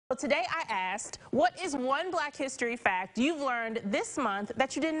So today I asked, what is one Black history fact you've learned this month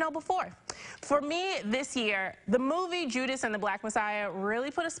that you didn't know before? For me this year, the movie Judas and the Black Messiah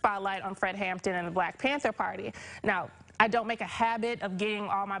really put a spotlight on Fred Hampton and the Black Panther Party. Now, I don't make a habit of getting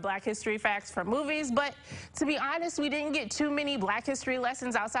all my Black history facts from movies, but to be honest, we didn't get too many Black history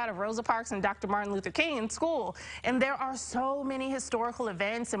lessons outside of Rosa Parks and Dr. Martin Luther King in school. And there are so many historical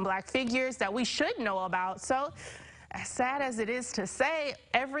events and Black figures that we should know about. So, as sad as it is to say,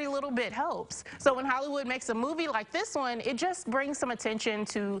 every little bit helps. So when Hollywood makes a movie like this one, it just brings some attention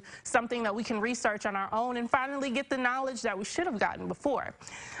to something that we can research on our own and finally get the knowledge that we should have gotten before.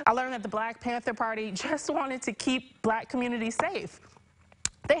 I learned that the Black Panther Party just wanted to keep Black communities safe.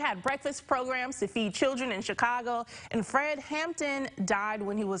 They had breakfast programs to feed children in Chicago, and Fred Hampton died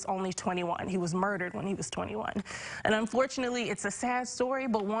when he was only 21. He was murdered when he was 21. And unfortunately, it's a sad story,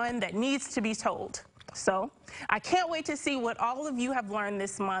 but one that needs to be told. So I can't wait to see what all of you have learned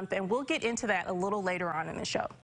this month, and we'll get into that a little later on in the show.